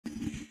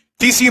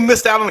TCU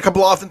missed out on a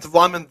couple of offensive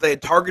linemen they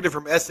had targeted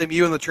from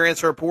SMU in the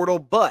transfer portal,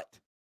 but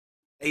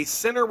a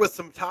center with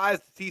some ties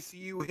to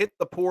TCU hit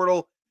the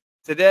portal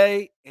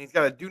today, and he's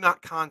got a do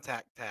not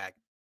contact tag.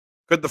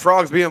 Could the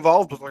Frogs be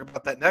involved? We'll talk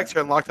about that next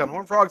here on Locked On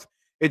Horned Frogs.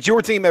 It's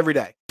your team every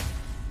day.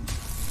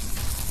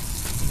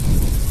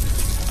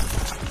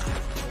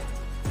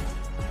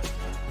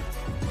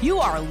 You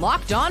are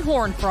Locked On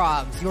Horned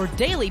Frogs, your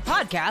daily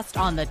podcast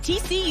on the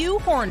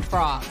TCU Horned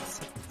Frogs.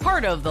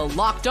 Part of the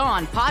Locked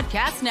On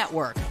Podcast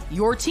Network,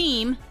 your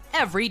team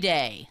every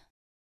day.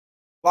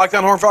 Locked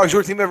On Horned Frogs,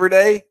 your team every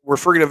day. We're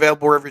free and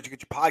available wherever you get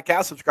your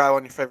podcast. Subscribe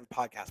on your favorite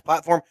podcast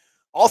platform.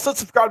 Also,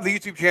 subscribe to the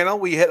YouTube channel.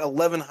 We hit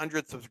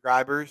 1,100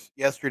 subscribers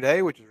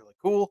yesterday, which is really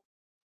cool.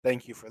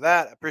 Thank you for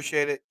that. I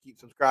appreciate it. Keep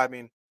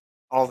subscribing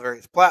on all the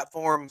various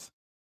platforms.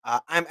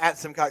 I'm at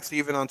Simcox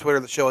Steven on Twitter.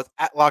 The show is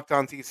at Locked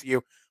On TCU.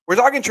 We're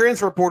talking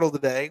transfer portal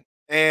today,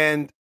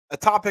 and a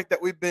topic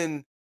that we've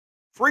been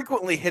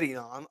frequently hitting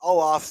on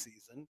all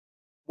offseason.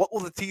 What will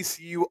the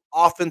TCU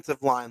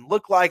offensive line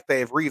look like?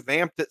 They have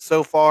revamped it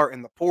so far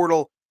in the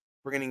portal,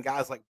 bringing in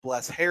guys like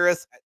Bless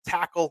Harris at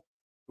tackle,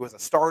 who was a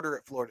starter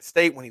at Florida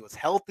State when he was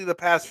healthy the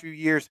past few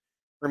years.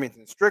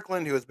 Remington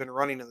Strickland, who has been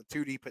running in the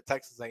 2 deep at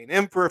Texas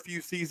A&M for a few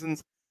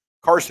seasons.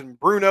 Carson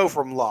Bruno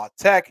from La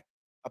Tech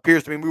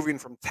appears to be moving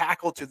from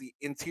tackle to the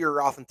interior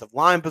offensive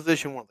line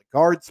position, one of the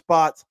guard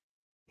spots.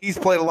 He's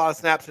played a lot of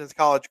snaps in his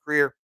college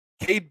career.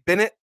 Cade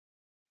Bennett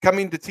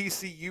coming to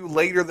TCU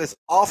later this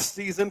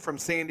offseason from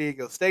San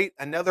Diego State,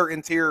 another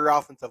interior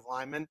offensive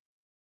lineman.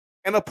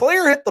 And a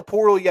player hit the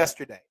portal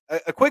yesterday.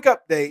 A quick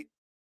update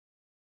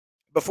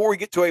before we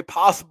get to a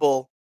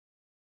possible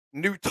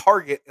new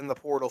target in the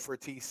portal for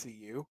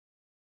TCU.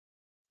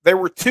 There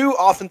were 2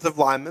 offensive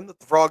linemen that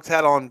the Frogs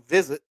had on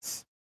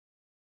visits.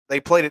 They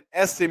played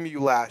at SMU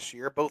last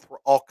year. Both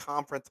were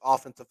all-conference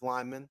offensive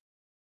linemen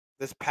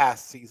this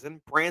past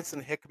season.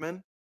 Branson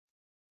Hickman,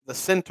 the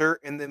center,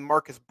 and then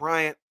Marcus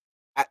Bryant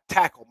at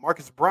tackle.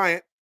 Marcus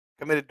Bryant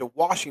committed to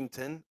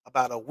Washington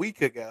about a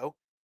week ago.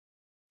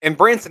 And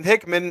Branson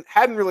Hickman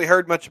hadn't really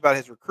heard much about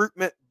his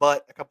recruitment,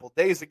 but a couple of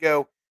days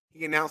ago,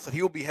 he announced that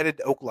he will be headed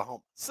to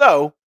Oklahoma.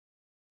 So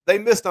they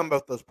missed on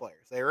both those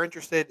players. They were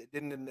interested. It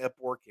didn't end up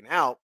working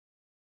out.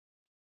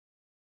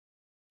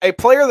 A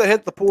player that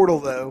hit the portal,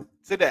 though,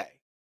 today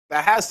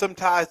that has some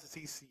ties to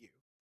TCU,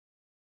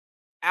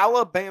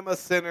 Alabama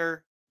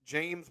center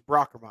James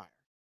Brockermeyer.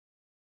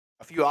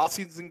 A few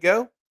offseasons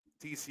ago,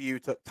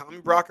 TCU took Tommy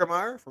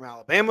Brockermeyer from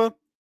Alabama.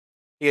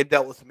 He had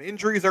dealt with some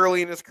injuries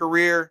early in his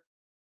career.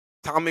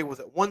 Tommy was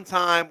at one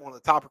time one of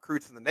the top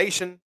recruits in the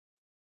nation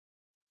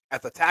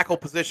at the tackle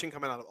position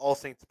coming out of All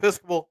Saints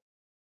Episcopal.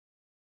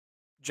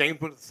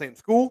 James went to the same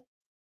school.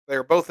 They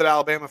were both at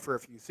Alabama for a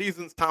few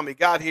seasons. Tommy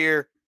got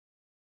here,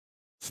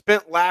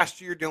 spent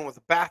last year dealing with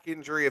a back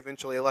injury,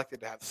 eventually elected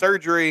to have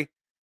surgery,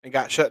 and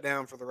got shut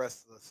down for the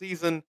rest of the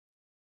season.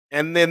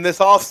 And then this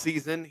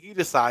offseason, he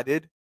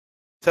decided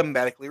to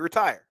medically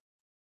retire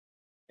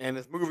and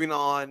is moving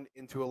on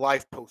into a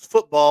life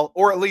post-football,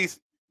 or at least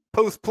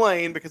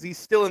post-playing, because he's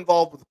still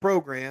involved with the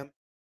program.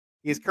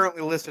 He is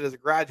currently listed as a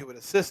graduate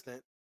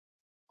assistant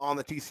on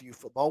the TCU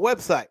football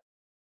website.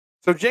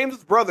 So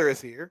James's brother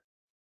is here.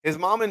 His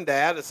mom and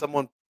dad, as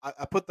someone,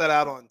 I put that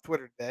out on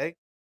Twitter today,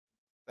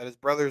 that his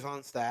brother's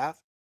on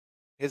staff.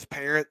 His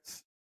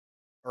parents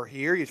are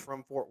here. He's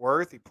from Fort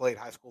Worth. He played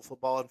high school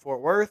football in Fort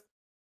Worth.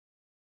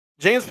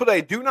 James put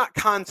a do not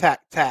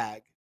contact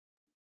tag,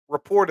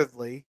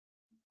 reportedly,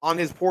 on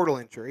his portal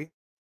entry,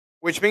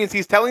 which means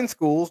he's telling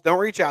schools, don't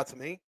reach out to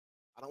me.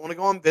 I don't want to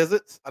go on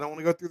visits. I don't want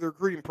to go through the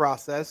recruiting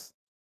process.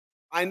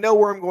 I know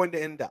where I'm going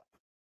to end up.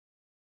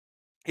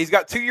 He's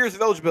got 2 years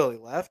of eligibility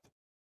left.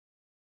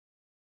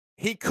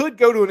 He could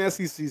go to an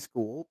SEC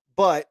school,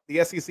 but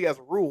the SEC has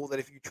a rule that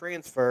if you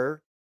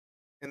transfer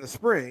in the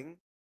spring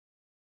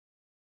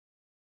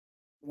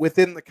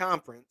within the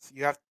conference,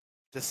 you have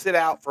to sit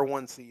out for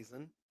one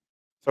season.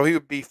 So he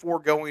would be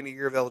foregoing a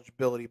year of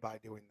eligibility by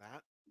doing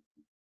that.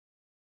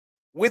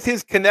 With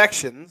his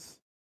connections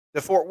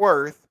to Fort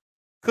Worth,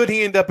 could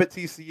he end up at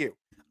TCU?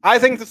 I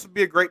think this would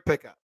be a great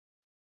pickup.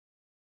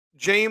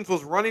 James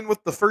was running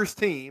with the first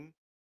team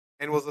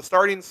and was a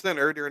starting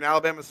center during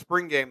Alabama's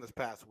spring game this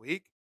past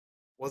week.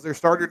 Was their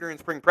starter during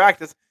spring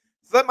practice.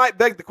 So that might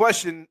beg the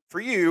question for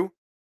you.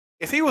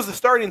 If he was a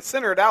starting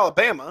center at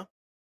Alabama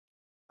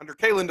under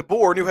Kalen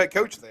DeBoer, new head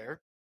coach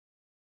there,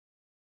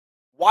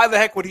 why the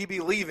heck would he be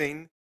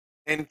leaving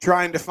and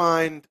trying to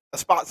find a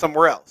spot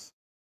somewhere else?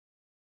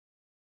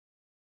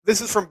 This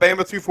is from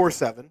Bama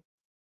 247.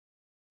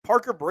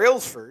 Parker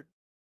Brailsford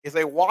is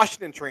a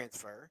Washington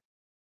transfer.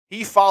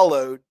 He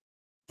followed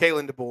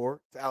Kalen DeBoer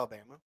to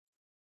Alabama.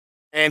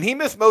 And he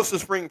missed most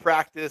of spring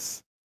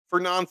practice for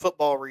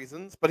non-football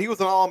reasons, but he was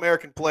an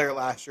All-American player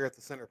last year at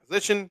the center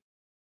position.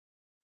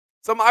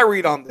 So my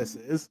read on this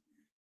is,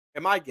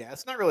 and my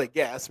guess, not really a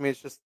guess, I mean,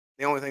 it's just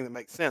the only thing that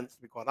makes sense,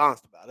 to be quite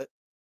honest about it,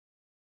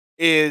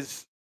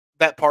 is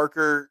that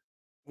Parker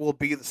will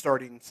be the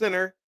starting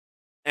center,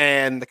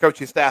 and the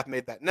coaching staff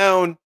made that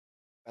known.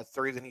 That's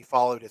the reason he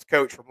followed his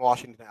coach from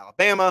Washington to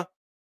Alabama.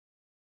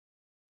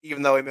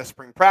 even though he missed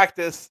spring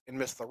practice and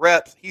missed the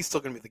reps, he's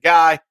still going to be the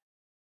guy.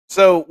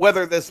 So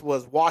whether this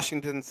was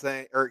Washington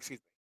saying, or excuse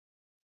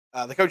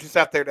me, the coaching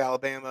staff there at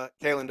Alabama,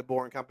 Kalen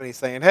DeBoer and company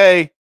saying,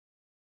 hey,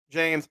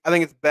 James, I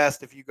think it's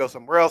best if you go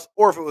somewhere else,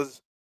 or if it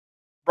was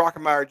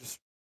Brockermeyer just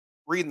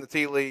reading the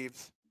tea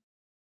leaves,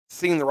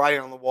 seeing the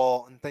writing on the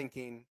wall and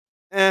thinking,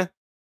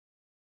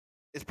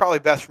 it's probably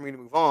best for me to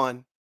move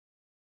on.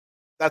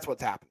 That's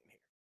what's happening here.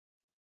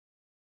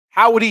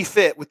 How would he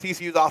fit with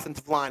TCU's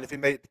offensive line if he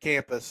made it to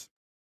campus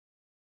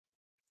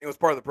and was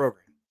part of the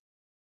program?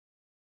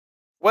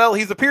 Well,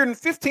 he's appeared in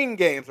 15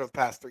 games over the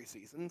past 3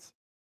 seasons.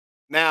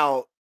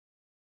 Now,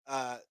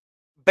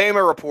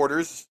 Bama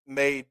reporters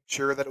made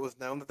sure that it was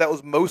known that that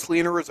was mostly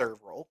in a reserve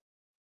role.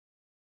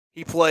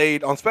 He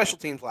played on special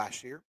teams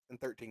last year in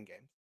 13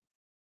 games.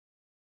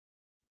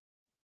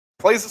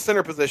 Plays the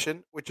center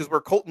position, which is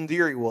where Colton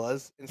Deary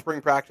was in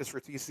spring practice for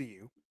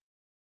TCU.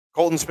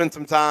 Colton spent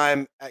some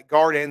time at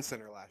guard and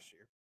center last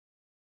year.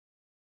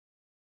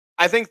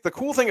 I think the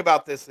cool thing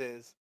about this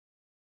is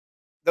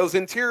those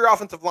interior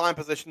offensive line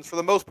positions, for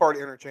the most part,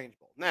 are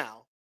interchangeable.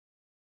 Now,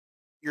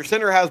 your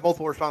center has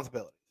multiple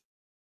responsibilities.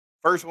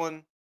 First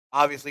one,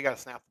 obviously, you got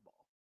to snap the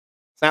ball.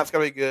 Snap's got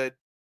to be good.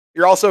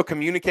 You're also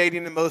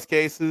communicating in most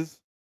cases,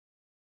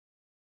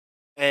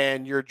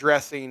 and you're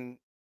addressing,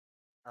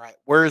 all right,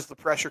 where's the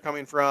pressure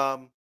coming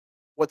from?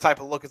 What type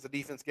of look is the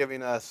defense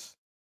giving us?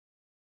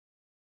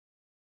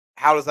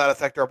 How does that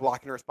affect our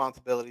blocking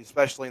responsibilities,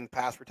 especially in the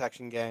pass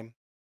protection game?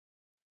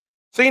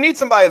 So you need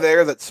somebody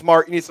there that's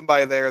smart. You need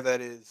somebody there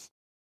that is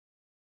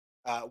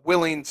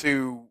willing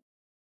to,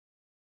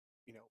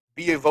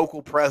 be a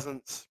vocal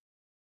presence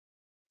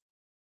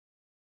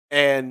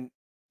and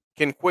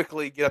can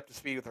quickly get up to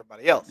speed with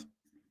everybody else.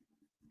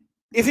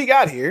 If he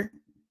got here,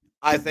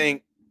 I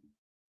think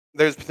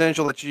there's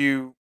potential that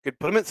you could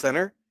put him at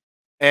center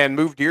and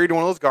move Deary to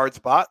one of those guard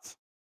spots.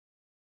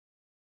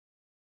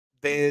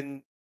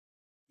 Then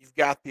you've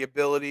got the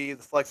ability,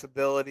 the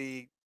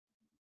flexibility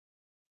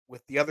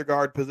with the other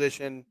guard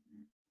position,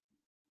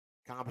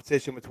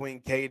 competition between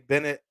Cade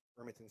Bennett,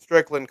 Remington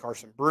Strickland,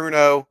 Carson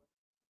Bruno.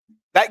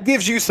 That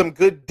gives you some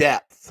good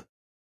depth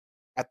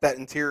at that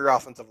interior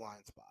offensive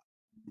line spot.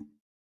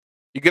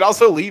 You could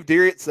also leave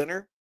Deary at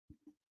center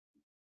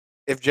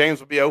if James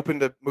would be open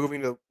to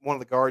moving to one of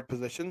the guard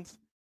positions.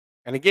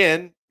 And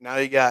again, now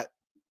you got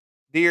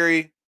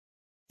Deary,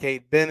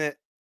 Cade Bennett,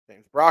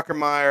 James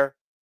Brockermeyer,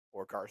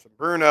 or Carson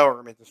Bruno, or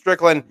Remington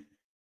Strickland.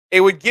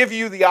 It would give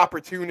you the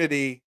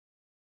opportunity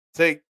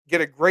to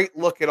get a great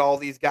look at all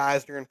these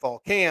guys during fall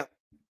camp.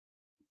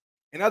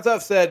 And as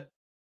I've said,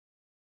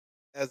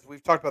 as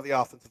we've talked about the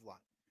offensive line,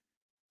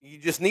 you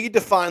just need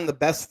to find the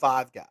best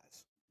 5 guys.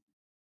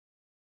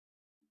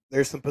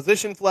 There's some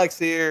position flex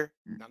here.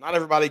 Now, not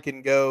everybody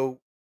can go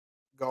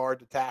guard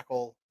to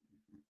tackle,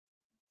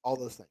 all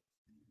those things.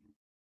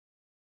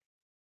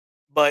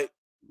 But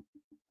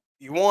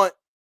you want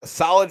a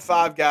solid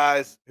 5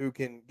 guys who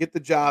can get the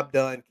job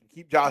done, can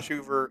keep Josh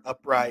Hoover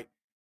upright,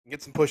 and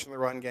get some push in the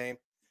run game.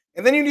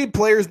 And then you need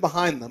players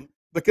behind them,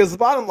 because the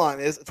bottom line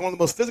is it's one of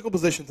the most physical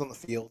positions on the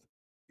field.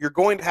 You're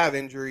going to have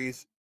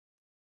injuries.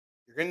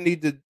 You're going to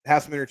need to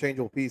have some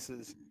interchangeable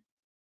pieces.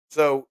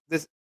 So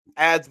this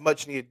adds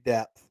much needed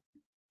depth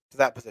to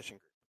that position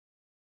group.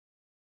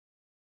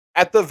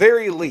 At the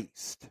very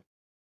least,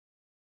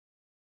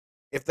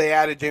 if they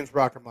added James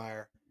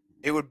Brockermeyer,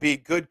 it would be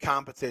good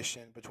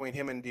competition between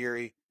him and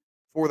Deary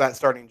for that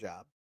starting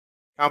job.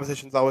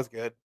 Competition's always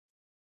good.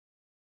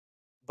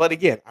 But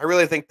again, I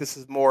really think this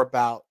is more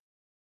about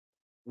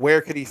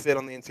where could he fit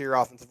on the interior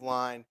offensive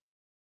line,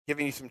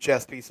 giving you some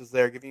chess pieces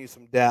there, giving you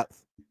some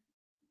depth,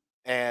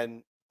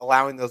 and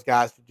allowing those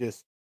guys to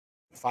just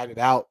fight it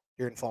out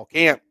during fall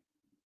camp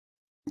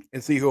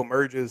and see who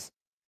emerges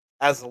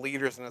as the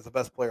leaders and as the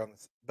best players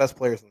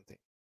on the team.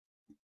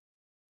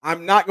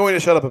 I'm not going to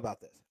shut up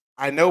about this.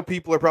 I know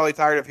people are probably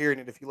tired of hearing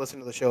it if you listen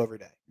to the show every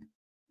day.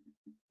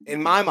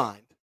 In my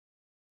mind,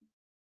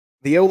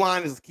 the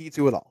O-line is the key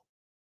to it all.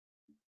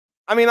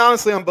 I mean,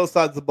 honestly, on both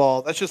sides of the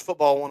ball, that's just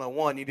football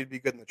 101. You need to be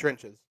good in the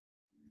trenches.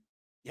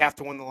 You have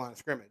to win the line of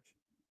scrimmage.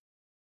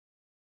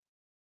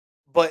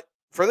 But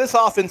for this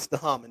offense to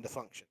hum and to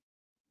function,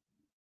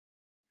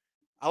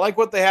 I like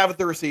what they have at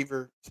the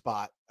receiver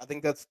spot. I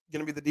think that's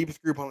going to be the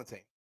deepest group on the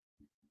team.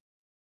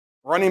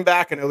 Running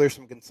back, I know there's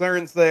some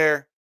concerns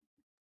there,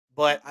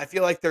 but I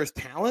feel like there's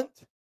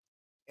talent.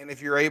 And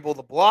if you're able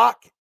to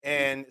block,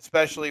 and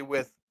especially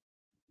with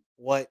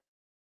what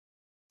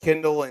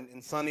Kendall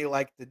and Sonny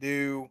like to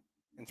do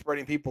and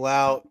spreading people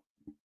out,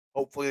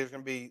 hopefully there's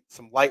going to be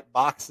some light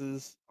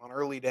boxes on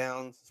early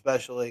downs,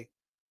 especially,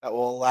 that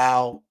will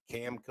allow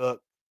Cam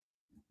Cook,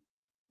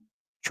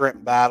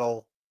 Trent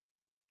Battle,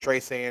 Trey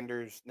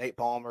Sanders, Nate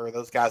Palmer,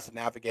 those guys to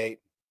navigate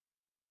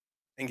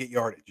and get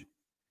yardage.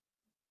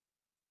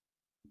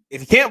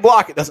 If you can't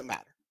block, it doesn't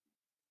matter.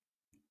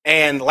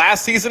 And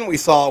last season, we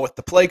saw with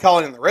the play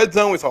calling in the red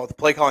zone, we saw with the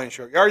play calling in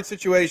short yard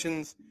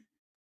situations,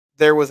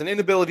 there was an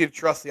inability to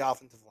trust the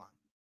offensive line.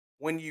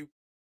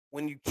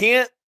 When you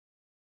can't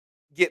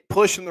get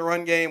push in the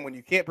run game, when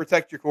you can't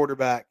protect your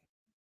quarterback,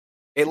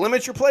 It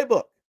limits your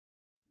playbook.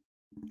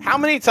 How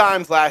many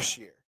times last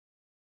year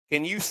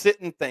can you sit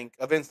and think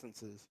of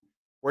instances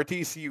where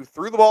TCU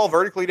threw the ball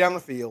vertically down the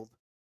field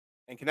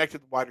and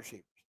connected with wide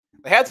receivers?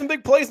 They had some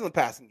big plays in the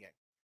passing game,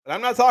 but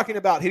I'm not talking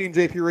about hitting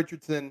J.P.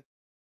 Richardson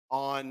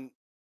on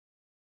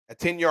a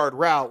 10-yard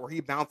route where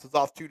he bounces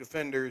off two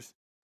defenders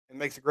and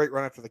makes a great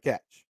run after the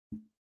catch,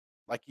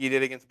 like he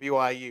did against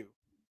BYU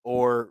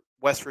or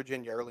West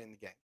Virginia early in the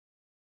game.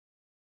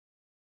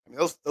 I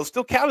mean, those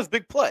still count as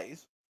big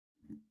plays,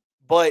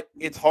 but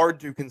it's hard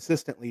to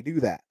consistently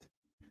do that.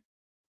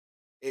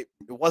 It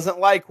wasn't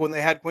like when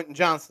they had Quentin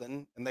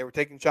Johnston and they were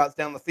taking shots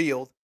down the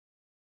field,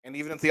 and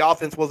even if the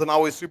offense wasn't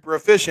always super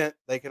efficient,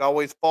 they could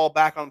always fall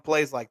back on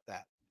plays like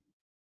that.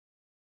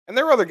 And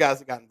there were other guys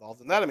that got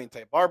involved in that. I mean,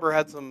 Tate Barber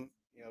had some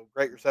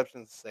great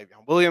receptions.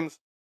 Savion Williams.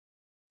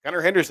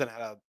 Gunnar Henderson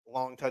had a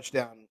long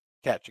touchdown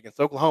catch against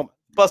Oklahoma.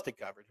 Busted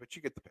coverage, but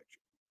you get the picture.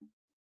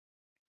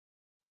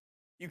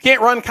 You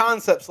can't run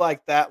concepts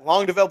like that,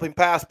 long developing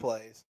pass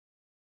plays,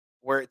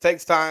 where it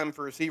takes time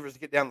for receivers to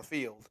get down the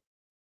field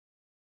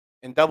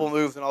and double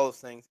moves and all those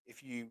things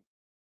if you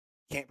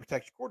can't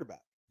protect your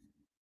quarterback.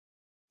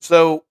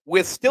 So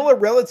with still a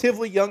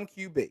relatively young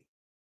QB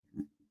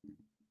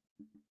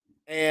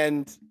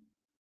and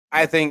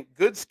I think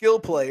good skill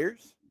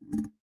players,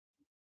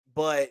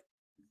 but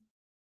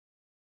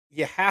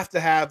you have to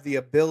have the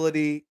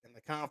ability and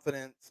the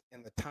confidence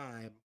and the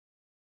time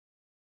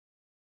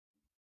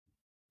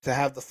to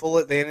have the full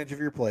advantage of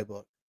your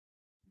playbook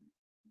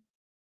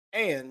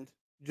and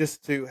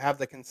just to have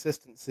the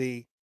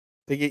consistency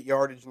to get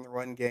yardage in the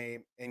run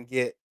game and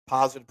get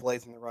positive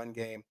plays in the run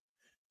game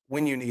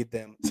when you need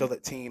them so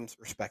that teams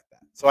respect that.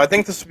 So I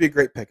think this would be a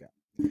great pickup.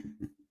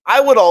 I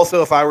would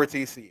also, if I were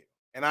TCU,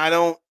 and I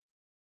don't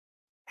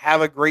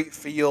have a great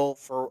feel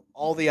for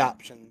all the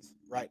options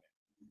right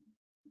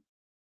now,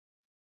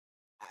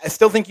 I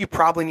still think you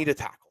probably need a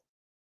tackle.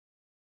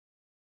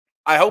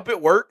 I hope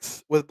it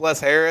works with Bless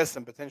Harris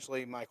and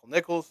potentially Michael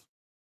Nichols.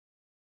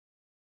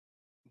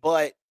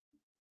 But,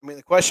 I mean,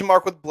 the question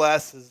mark with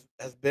Bless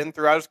has been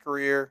throughout his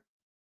career.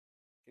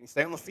 Can he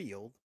stay on the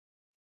field?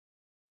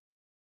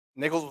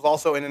 Nichols was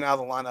also in and out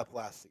of the lineup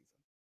last season.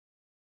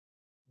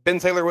 Ben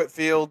Taylor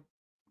Whitfield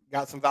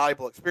got some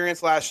valuable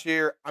experience last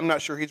year. I'm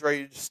not sure he's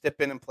ready to just step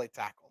in and play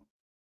tackle.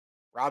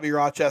 Robbie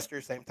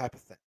Rochester, same type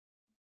of thing.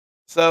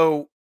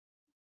 So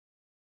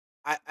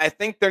I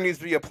think there needs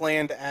to be a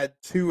plan to add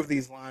two of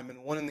these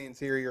linemen, one in the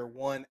interior,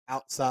 one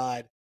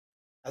outside,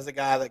 as a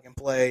guy that can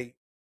play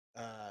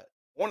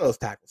one of those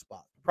tackle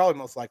spots, probably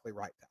most likely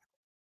right tackle.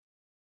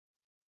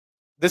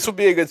 This would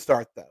be a good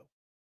start, though,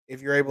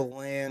 if you're able to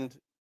land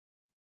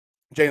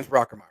James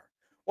Brockermeyer.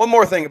 One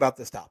more thing about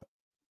this topic.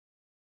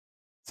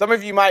 Some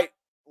of you might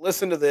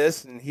listen to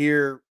this and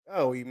hear,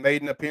 oh, he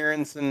made an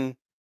appearance in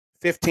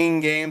 15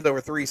 games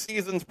over 3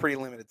 seasons, pretty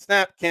limited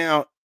snap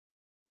count,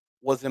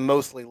 was in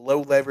mostly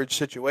low leverage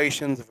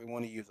situations, if we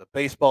want to use a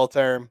baseball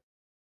term.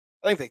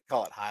 I think they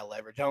call it high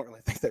leverage. I don't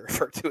really think they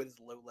refer to it as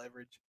low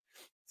leverage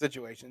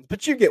situations,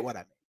 but you get what I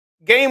mean.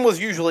 Game was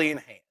usually in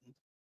hand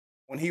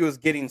when he was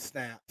getting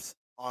snaps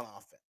on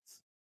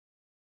offense.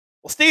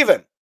 Well,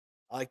 Steven,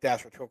 I like to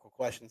ask rhetorical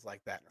questions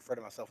like that and refer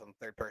to myself in the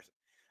third person.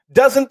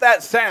 Doesn't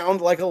that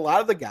sound like a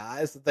lot of the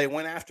guys that they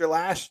went after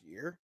last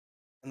year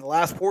in the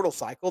last portal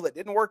cycle that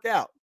didn't work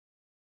out?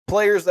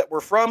 Players that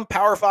were from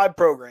Power 5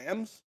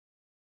 programs,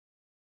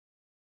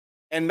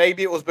 and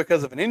maybe it was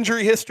because of an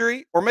injury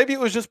history, or maybe it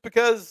was just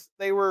because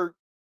they were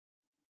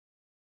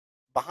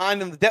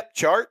behind in the depth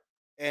chart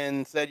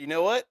and said, you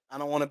know what, I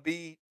don't want to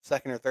be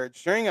second or third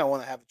string. I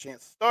want to have a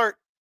chance to start,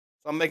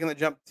 so I'm making the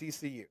jump to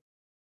TCU.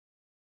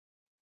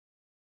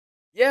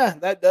 Yeah,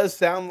 that does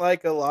sound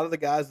like a lot of the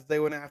guys that they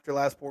went after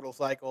last portal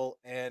cycle,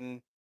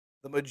 and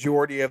the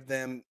majority of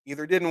them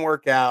either didn't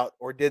work out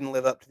or didn't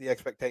live up to the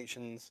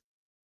expectations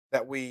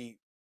that we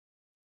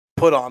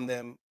put on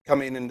them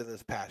coming into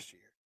this past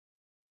year.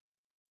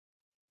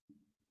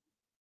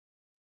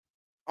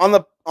 On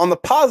the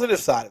positive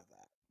side of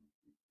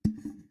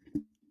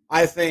that,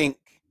 I think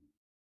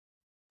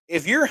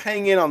if you're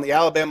hanging on the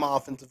Alabama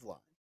offensive line,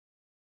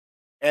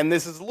 and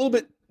this is a little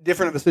bit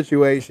different of a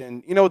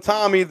situation,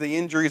 Tommy, the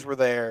injuries were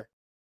there.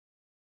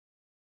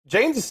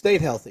 James has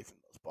stayed healthy for the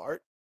most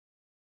part.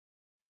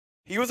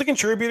 He was a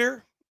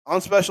contributor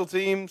on special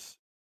teams.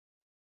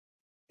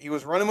 He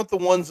was running with the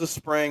ones this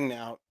spring.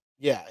 Now,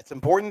 yeah, it's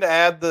important to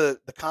add the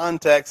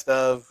context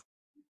of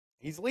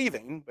he's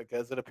leaving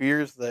because it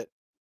appears that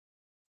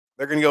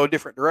they're going to go a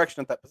different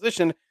direction at that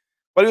position.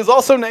 But he was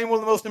also named one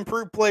of the most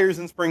improved players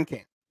in spring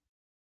camp.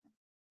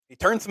 He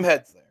turned some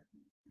heads there.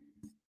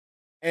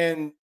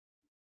 And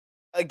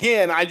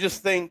again, I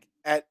just think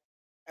at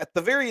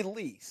the very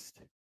least,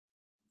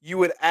 you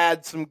would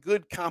add some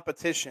good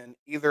competition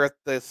either at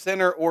the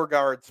center or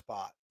guard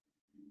spot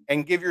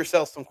and give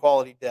yourself some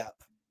quality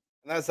depth.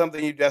 And that's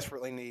something you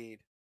desperately need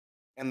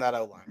in that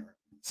O-line room.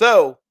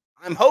 So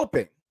I'm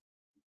hoping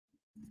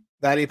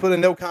that he put a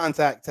no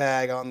contact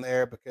tag on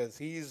there because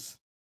he's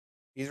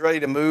ready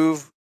to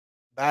move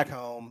back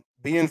home,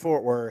 be in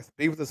Fort Worth,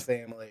 be with his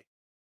family,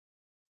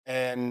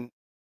 and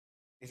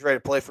he's ready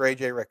to play for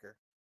A.J. Ricker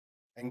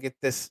and get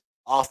this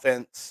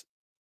offense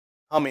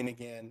humming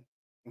again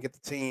and get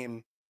the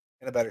team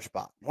in a better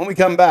spot. When we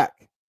come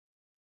back,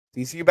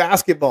 TCU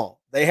basketball,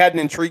 they had an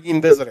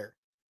intriguing visitor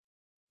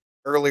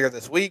earlier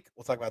this week.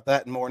 We'll talk about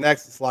that and more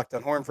next. It's Locked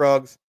On Horned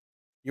Frogs,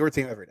 your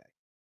team every day.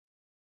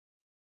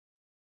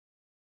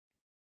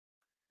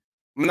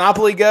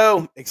 Monopoly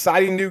Go,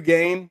 exciting new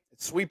game.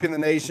 It's sweeping the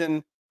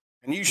nation,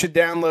 and you should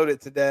download it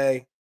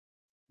today.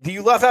 Do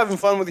you love having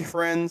fun with your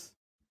friends?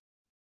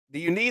 Do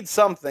you need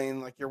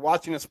something like you're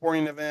watching a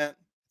sporting event,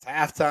 it's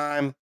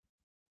halftime,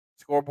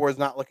 scoreboard's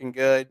not looking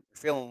good, you're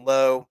feeling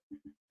low,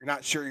 you're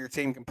not sure your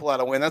team can pull out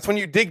a win? That's when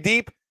you dig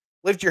deep,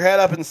 lift your head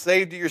up, and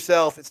say to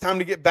yourself, it's time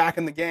to get back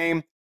in the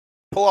game,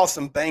 pull off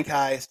some bank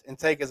heist, and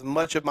take as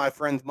much of my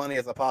friends' money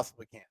as I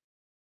possibly can.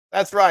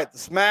 That's right. The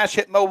smash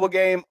hit mobile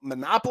game,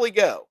 Monopoly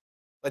Go,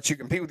 lets you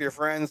compete with your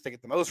friends to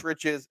get the most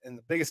riches and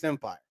the biggest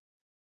empire.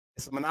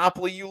 It's a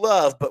Monopoly you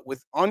love, but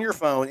with on your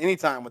phone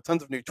anytime with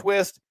tons of new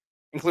twists,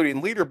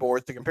 including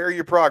leaderboards to compare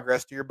your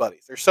progress to your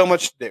buddies. There's so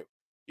much to do.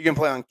 You can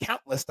play on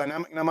countless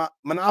dynamic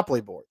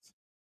Monopoly boards.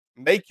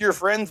 Make your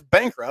friends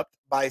bankrupt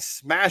by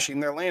smashing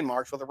their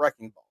landmarks with a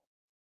wrecking ball.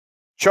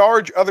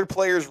 Charge other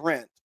players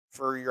rent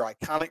for your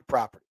iconic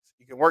properties.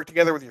 You can work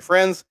together with your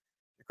friends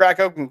to crack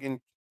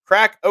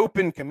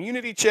open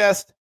community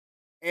chest,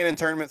 and in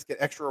tournaments get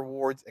extra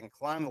rewards and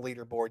climb the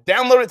leaderboard.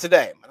 Download it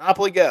today.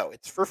 Monopoly Go.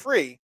 It's for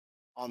free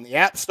on the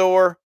App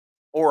Store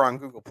or on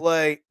Google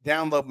Play.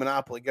 Download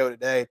Monopoly Go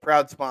today.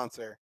 Proud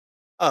sponsor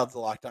of the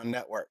Locked On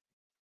Network.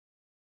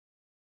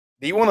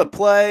 Do you want to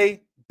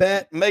play,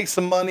 bet, make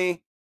some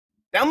money?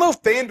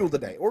 Download FanDuel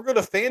today or go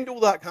to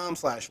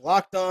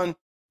FanDuel.com/LockedOn,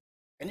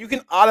 and you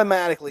can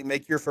automatically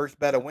make your first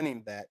bet a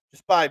winning bet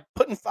just by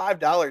putting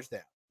 $5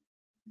 down.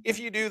 If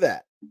you do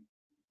that,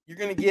 you're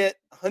going to get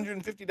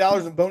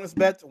 $150 in bonus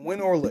bets, win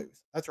or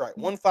lose. That's right.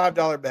 One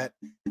 $5 bet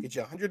gets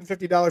you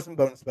 $150 in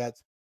bonus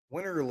bets,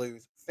 win or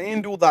lose.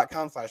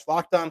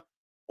 FanDuel.com/LockedOn,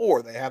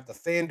 or they have the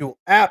FanDuel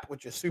app,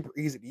 which is super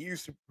easy to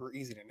use, super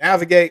easy to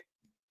navigate.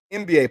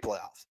 NBA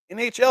playoffs,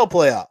 NHL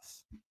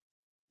playoffs,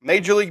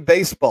 Major League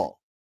Baseball.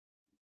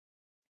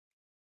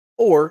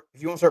 Or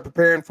if you want to start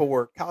preparing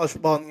for college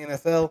football in the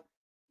NFL,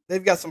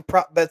 they've got some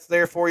prop bets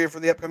there for you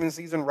for the upcoming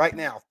season right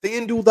now.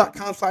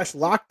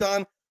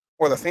 FanDuel.com/LockedOn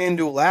or the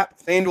FanDuel app.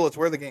 FanDuel is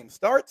where the game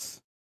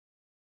starts.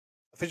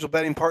 Official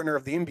betting partner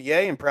of the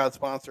NBA and proud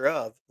sponsor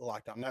of the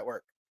Locked On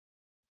Network.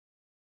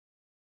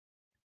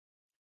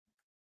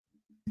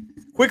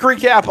 Quick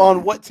recap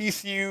on what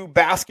TCU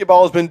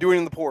basketball has been doing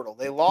in the portal.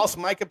 They lost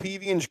Micah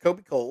Peavy and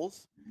Jacoby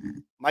Coles.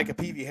 Micah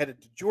Peavy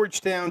headed to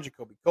Georgetown.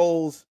 Jacoby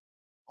Coles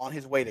on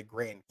his way to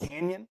Grand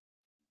Canyon.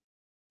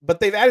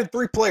 But they've added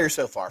 3 players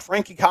so far.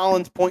 Frankie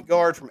Collins, point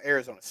guard from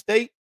Arizona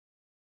State.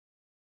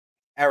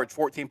 Averaged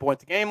 14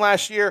 points a game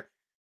last year.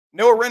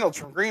 Noah Reynolds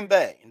from Green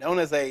Bay, known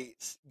as a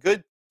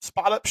good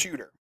spot-up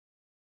shooter.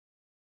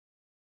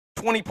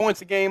 20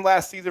 points a game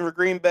last season for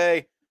Green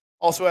Bay.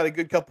 Also had a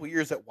good couple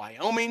years at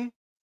Wyoming.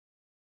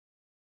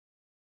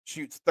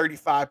 Shoots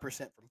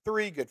 35% from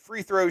 3. Good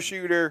free throw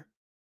shooter.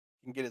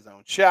 Can get his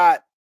own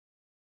shot.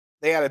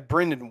 They added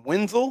Brendan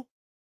Wenzel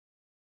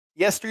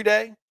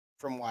yesterday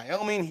from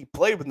Wyoming. He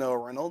played with Noah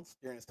Reynolds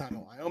during his time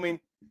in Wyoming.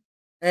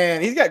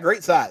 And he's got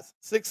great size.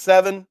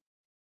 6'7",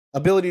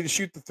 ability to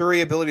shoot the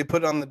 3, ability to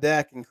put it on the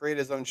deck and create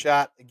his own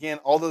shot. Again,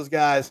 all those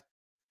guys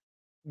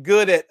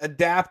good at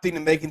adapting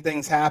and making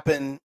things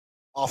happen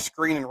off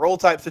screen and roll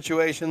type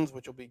situations,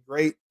 which will be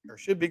great or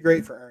should be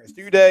great for Ernest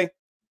Uday,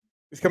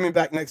 who's coming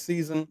back next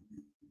season.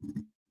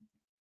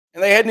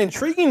 And they had an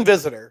intriguing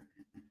visitor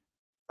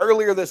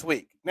earlier this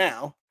week.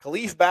 Now,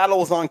 Khalif Battle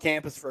was on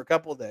campus for a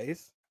couple of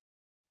days.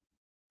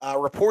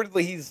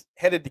 Reportedly, he's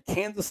headed to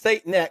Kansas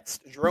State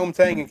next, Jerome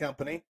Tang and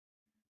company.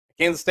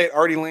 Kansas State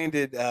already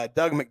landed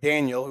Doug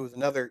McDaniel, who's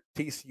another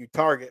TCU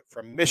target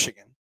from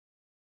Michigan.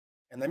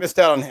 And they missed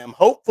out on him.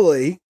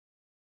 Hopefully,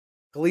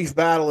 Khalif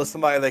Battle is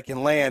somebody that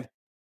can land.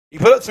 He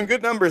put up some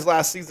good numbers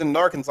last season in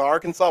Arkansas.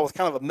 Arkansas was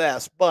kind of a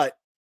mess, but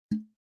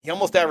he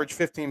almost averaged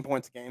 15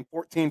 points a game,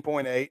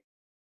 14.8,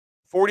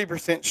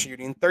 40%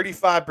 shooting,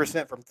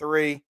 35% from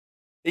 3.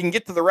 He can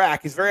get to the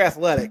rack. He's very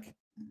athletic.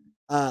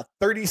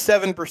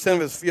 37%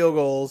 of his field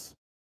goals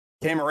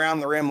came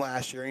around the rim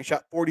last year, and he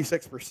shot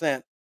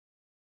 46%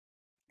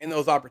 in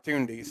those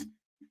opportunities.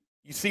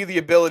 You see the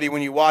ability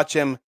when you watch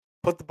him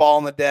put the ball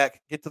on the deck,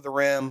 get to the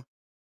rim,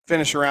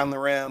 finish around the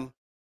rim.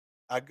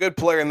 A good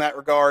player in that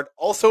regard.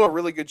 Also a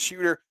really good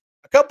shooter.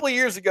 A couple of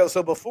years ago,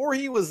 so before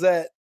he was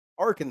at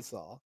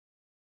Arkansas,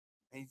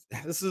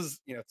 this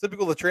is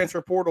typical of the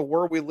transfer portal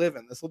where we live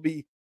in. This will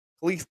be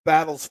Khalif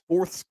Battle's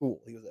 4th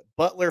school. He was at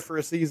Butler for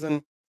a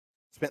season,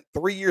 spent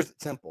 3 years at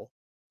Temple,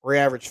 where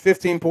he averaged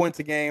 15 points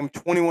a game,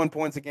 21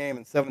 points a game,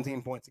 and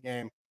 17 points a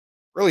game.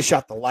 Really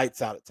shot the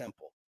lights out at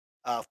Temple.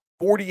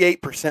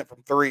 48%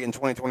 from 3 in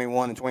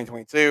 2021 and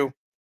 2022.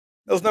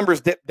 Those numbers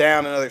dipped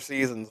down in other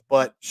seasons,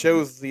 but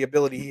shows the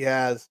ability he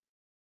has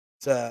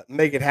to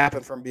make it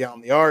happen from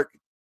beyond the arc.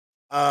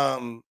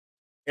 And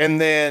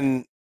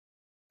then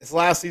his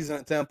last season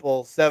at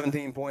Temple,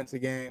 17 points a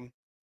game,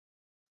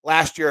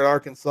 last year at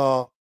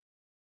Arkansas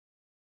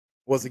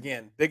was,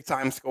 again,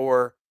 big-time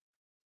scorer.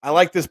 I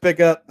like this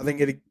pickup. I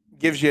think it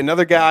gives you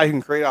another guy who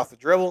can create off the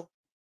dribble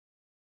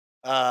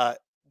while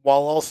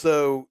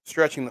also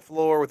stretching the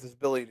floor with his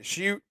ability to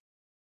shoot.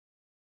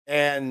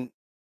 And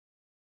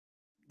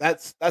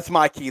that's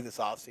my key this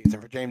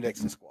offseason for James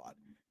Dixon's squad.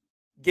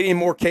 Getting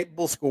more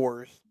capable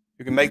scorers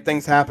who can make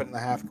things happen in the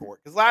half court.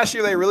 Because last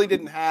year they really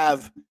didn't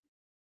have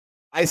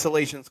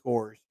isolation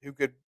scorers who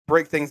could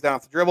break things down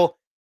off the dribble.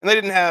 And they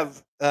didn't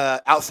have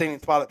outstanding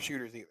spot-up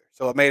shooters either.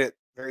 So it made it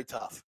very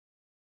tough.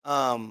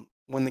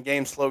 When the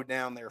game slowed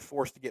down, they were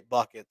forced to get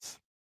buckets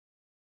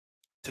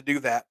to do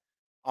that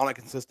on a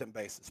consistent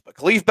basis. But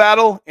Khalif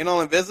Battle in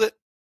on a visit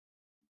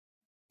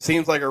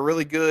seems like a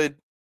really good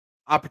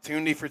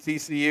opportunity for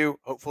TCU.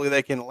 Hopefully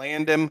they can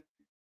land him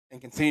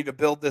and continue to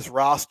build this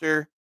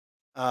roster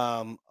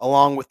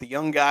along with the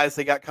young guys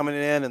they got coming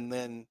in, and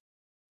then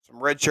some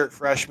redshirt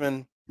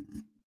freshmen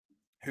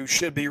who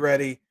should be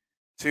ready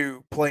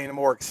to play in a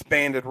more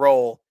expanded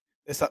role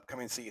this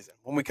upcoming season.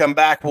 When we come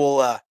back,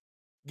 we'll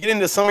get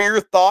into some of your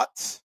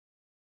thoughts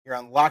here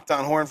on Locked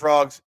On Horned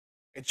Frogs.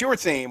 It's your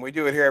team. We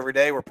do it here every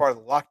day. We're part of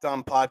the Locked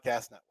On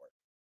Podcast Network.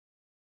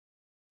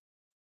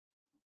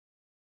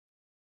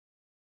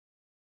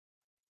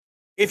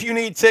 If you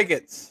need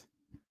tickets,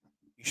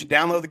 you should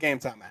download the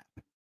Gametime app.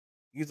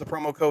 Use the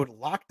promo code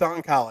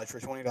LOCKEDONCollege for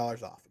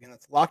 $20 off. Again,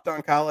 that's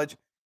LOCKEDONCollege.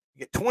 You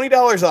get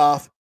 $20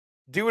 off.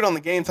 Do it on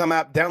the Gametime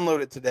app.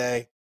 Download it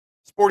today.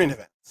 Sporting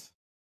events,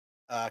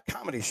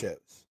 comedy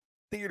shows,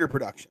 theater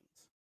productions,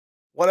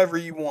 whatever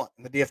you want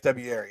in the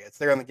DFW area. It's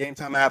there on the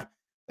Gametime app.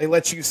 They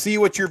let you see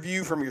what your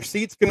view from your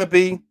seat's going to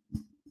be.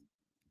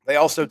 They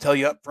also tell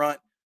you up front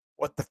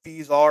what the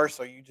fees are,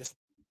 so you just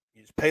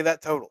pay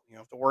that total. You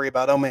don't have to worry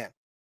about, oh, man,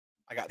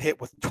 I got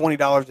hit with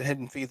 $20 in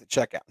hidden fees at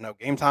checkout. No,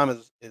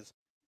 Gametime is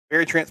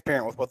very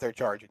transparent with what they're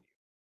charging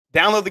you.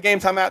 Download the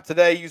Gametime app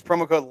today. Use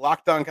promo code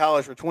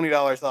LOCKEDONCollege for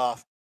 $20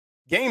 off.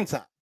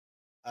 Gametime,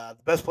 the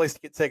best place to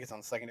get tickets on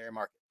the secondary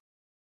market.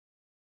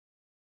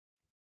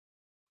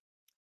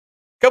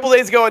 A couple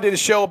days ago, I did a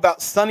show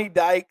about Sonny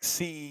Dykes.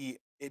 He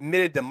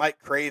admitted to Mike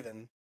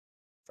Craven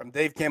from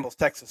Dave Campbell's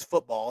Texas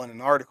Football in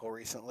an article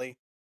recently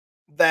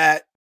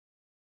that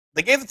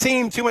they gave the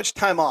team too much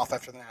time off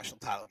after the national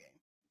title game.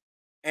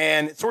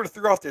 And it sort of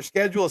threw off their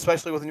schedule,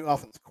 especially with a new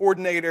offense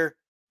coordinator,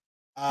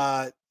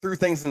 threw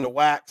things into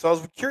whack. So I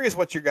was curious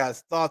what your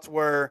guys' thoughts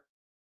were.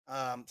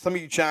 Some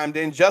of you chimed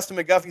in. Justin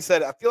McGuffey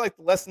said, I feel like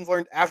the lessons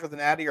learned after the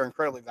Natty are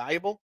incredibly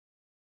valuable.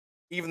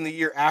 Even the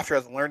year after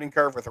has a learning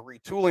curve with a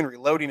retooling,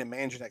 reloading, and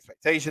managing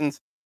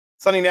expectations.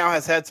 Sonny now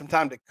has had some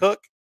time to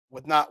cook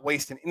with not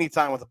wasting any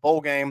time with a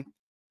bowl game.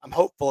 I'm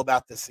hopeful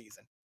about this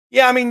season.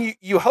 Yeah, I mean,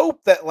 you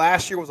hope that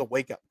last year was a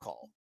wake-up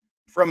call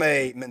from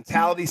a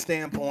mentality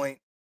standpoint.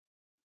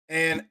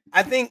 And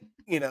I think,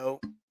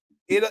 it'll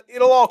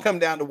all come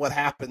down to what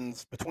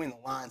happens between the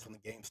lines when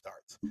the game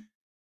starts.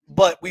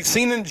 But we've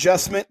seen an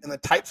adjustment in the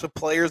types of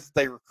players that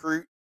they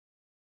recruit,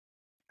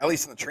 at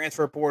least in the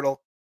transfer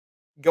portal,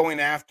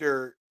 going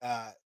after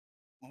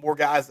more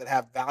guys that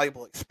have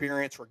valuable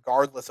experience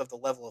regardless of the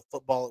level of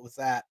football it was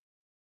at.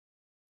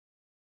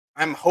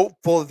 I'm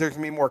hopeful that there's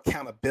going to be more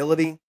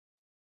accountability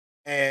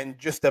and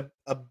just a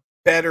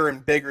better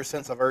and bigger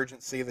sense of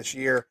urgency this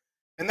year.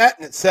 And that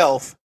in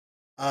itself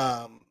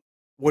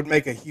would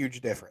make a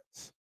huge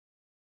difference.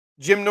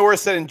 Jim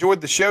Norris said,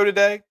 enjoyed the show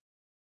today.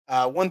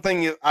 One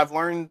thing I've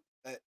learned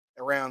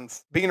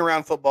around being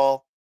around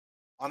football,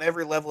 on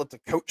every level, it's a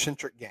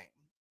coach-centric game.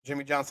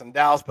 Jimmy Johnson in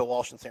Dallas, Bill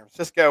Walsh in San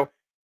Francisco,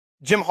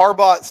 Jim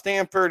Harbaugh at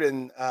Stanford,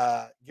 and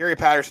Gary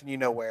Patterson,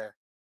 where.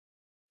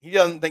 He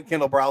doesn't think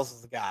Kendall Browse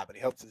is the guy, but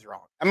he hopes he's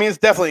wrong. I mean, it's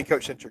definitely a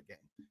coach-centric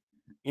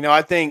game.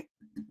 I think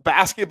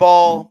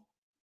basketball,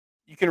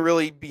 you can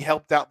really be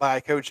helped out by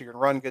a coach who can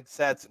run good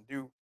sets and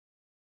do,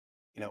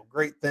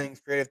 great things,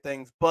 creative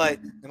things. But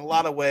in a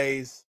lot of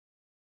ways,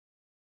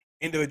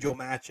 individual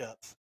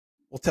matchups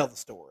will tell the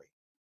story.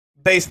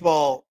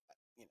 Baseball,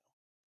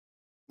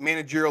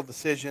 managerial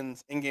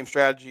decisions, in-game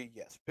strategy,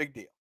 yes, big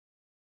deal.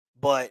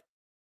 But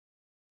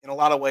in a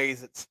lot of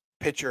ways, it's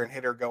pitcher and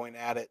hitter going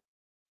at it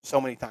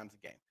so many times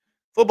a game.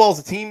 Football is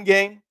a team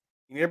game.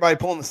 You need everybody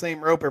pulling the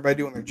same rope, everybody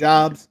doing their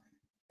jobs.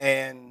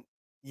 And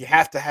you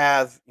have to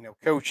have,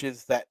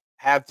 coaches that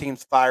have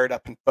teams fired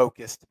up and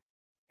focused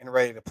and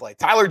ready to play.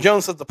 Tyler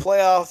Jones says the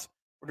playoffs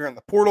were during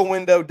the portal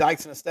window.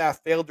 Dykes and his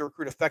staff failed to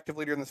recruit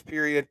effectively during this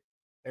period.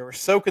 They were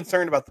so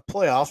concerned about the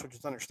playoffs, which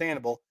is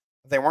understandable,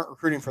 that they weren't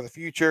recruiting for the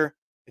future.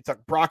 They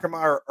took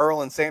Brockermeyer,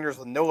 Earl, and Sanders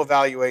with no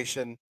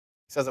evaluation. He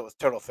says it was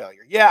total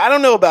failure. Yeah, I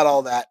don't know about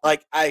all that.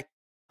 Like, I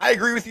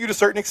agree with you to a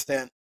certain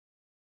extent.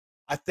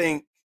 I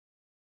think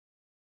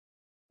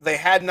they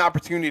had an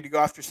opportunity to go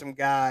after some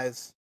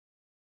guys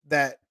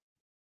that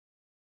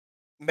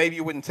maybe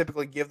you wouldn't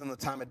typically give them the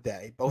time of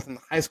day, both in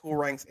the high school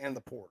ranks and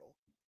the portal.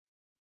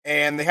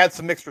 And they had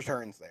some mixed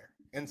returns there.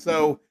 And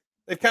so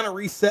they've kind of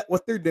reset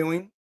what they're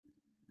doing.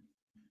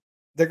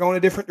 They're going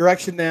a different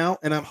direction now,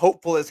 and I'm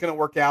hopeful it's going to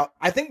work out.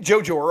 I think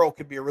JoJo Earl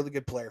could be a really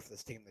good player for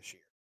this team this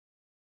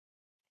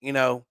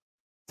year.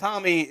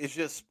 Tommy is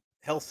just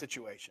health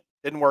situation.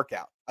 Didn't work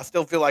out. I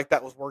still feel like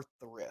that was worth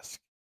the risk.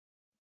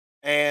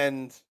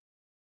 And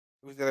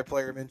who was the other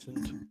player mentioned?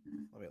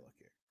 Let me look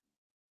here.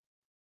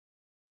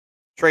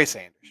 Trey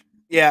Sanders.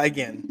 Yeah,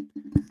 again,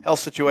 health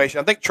situation.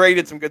 I think Trey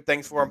did some good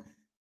things for him.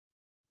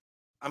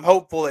 I'm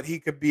hopeful that he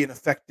could be an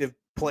effective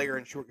player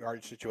in short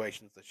yardage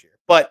situations this year.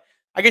 But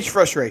I get your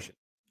frustration.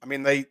 I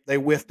mean, they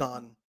whiffed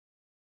on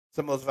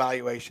some of those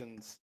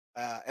valuations,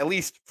 at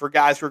least for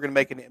guys who are going to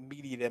make an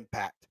immediate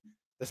impact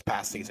this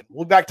past season.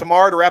 We'll be back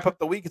tomorrow to wrap up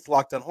the week. It's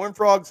Locked On Horned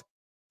Frogs,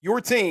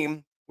 your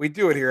team. We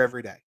do it here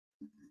every day.